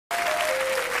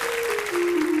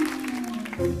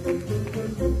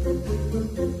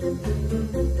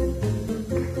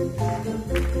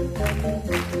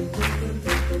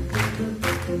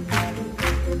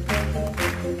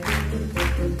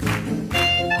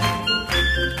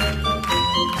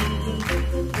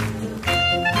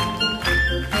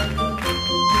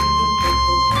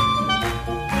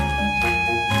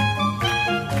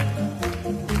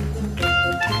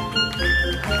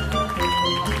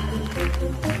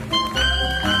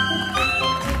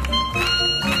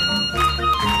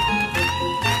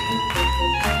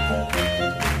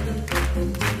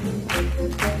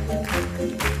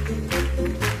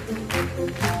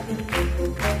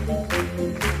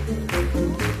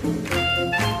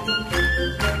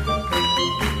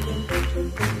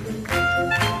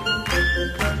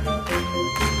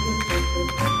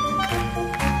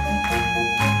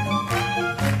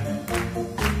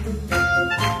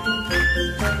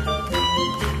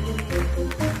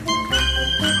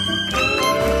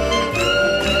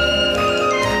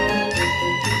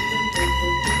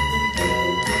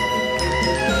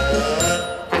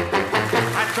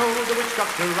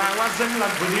Doctor, I was in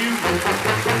love with you.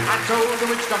 I told the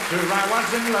witch doctor I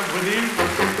was in love with you.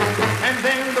 And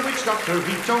then the witch doctor,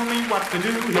 he told me what to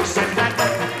do. He said that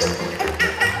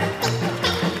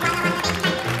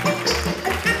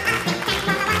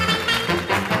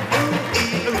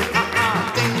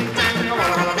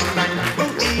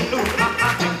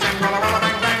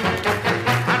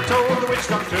I told the witch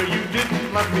doctor you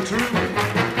didn't love me true.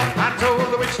 I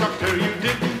told the witch doctor you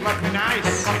didn't love me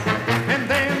nice. And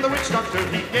then the witch doctor,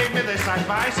 he gave me this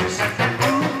advice. He said that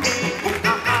ooh, ee, ooh,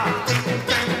 ah, ah, ting,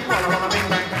 tang, walla, walla, bing,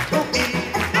 bang. Ooh,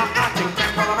 ee, ooh, ah, ah, ting,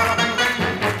 tang, walla, walla, bang, bang.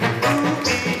 Ooh,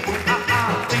 ee, ooh, ah,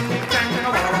 ah, ting, tang,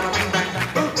 walla, walla, bing, bang.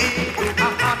 Ooh, ee, ooh,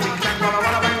 ah, ah, ting, tang, walla,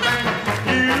 walla, bang, bang.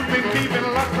 You've been keeping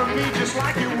love from me just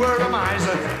like you were a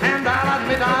miser. And I'll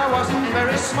admit I wasn't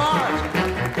very smart.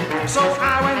 So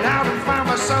I went out and found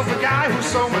myself a guy who's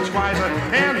so much wiser.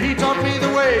 And he taught me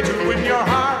the way to win your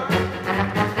heart.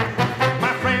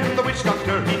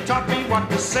 Doctor, he taught me what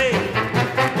to say.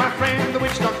 My friend, the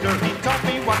witch doctor, he taught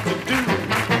me what to do.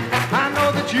 I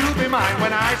know that you'll be mine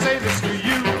when I say this to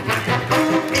you.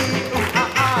 Ooh, ee, ooh,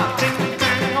 ah, ah, ting,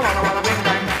 tang, walla, walla, bing,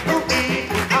 bang. Ooh, ee,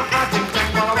 ooh, ah, ah, ting,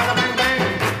 tang, walla, walla, bang, bang.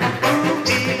 Ooh,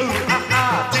 ee, ooh, ah,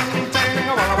 ah, ting, tang,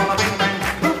 walla, walla, bing, bang.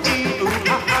 Ooh, ee,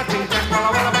 ooh, ah, ah, ting, tang, walla,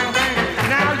 walla, bang, bang.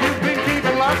 Now you've been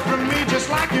keeping love from me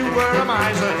just like you were a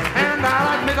miser. And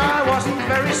I'll admit I wasn't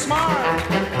very smart.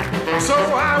 So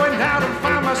I went out and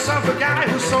found myself a guy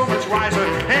who's so much wiser.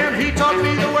 And he taught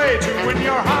me the way to win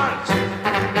your heart.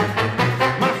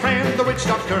 My friend, the witch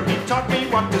doctor, he taught me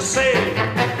what to say.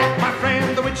 My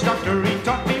friend, the witch doctor, he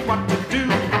taught me what to do.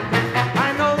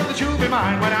 I know that you'll be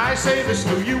mine when I say this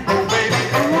to you. Oh, baby,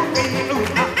 ooh, ee, ooh,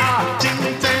 ah, ah, ting,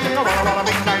 tang, walla, walla,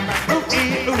 bing, bang. Ooh,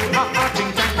 ee, ooh, ah, ah,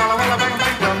 ting, tang, walla, walla, bang,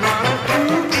 bang.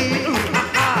 Ooh, ee, ooh, ah,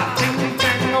 ah, ting,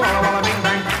 tang, walla, walla, bing,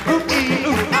 bang. Ooh, ee,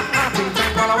 ooh, ah, ah, ting,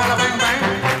 tang, walla, walla, bang, bang.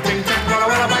 Ting, tang, walla,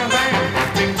 walla, bang, bang.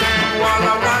 Ting, tang,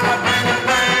 walla, walla, bang, bang.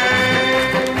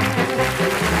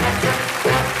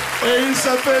 Et il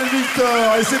s'appelle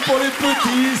Victor. Et c'est pour les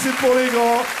petits, c'est pour les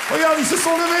grands. Regarde, ils se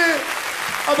sont levés.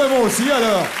 Ah ben moi aussi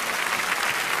alors.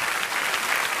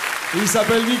 Il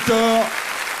s'appelle Victor.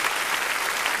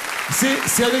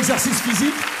 C'est un exercice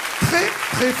physique très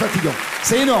très fatigant.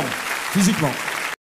 C'est énorme, physiquement.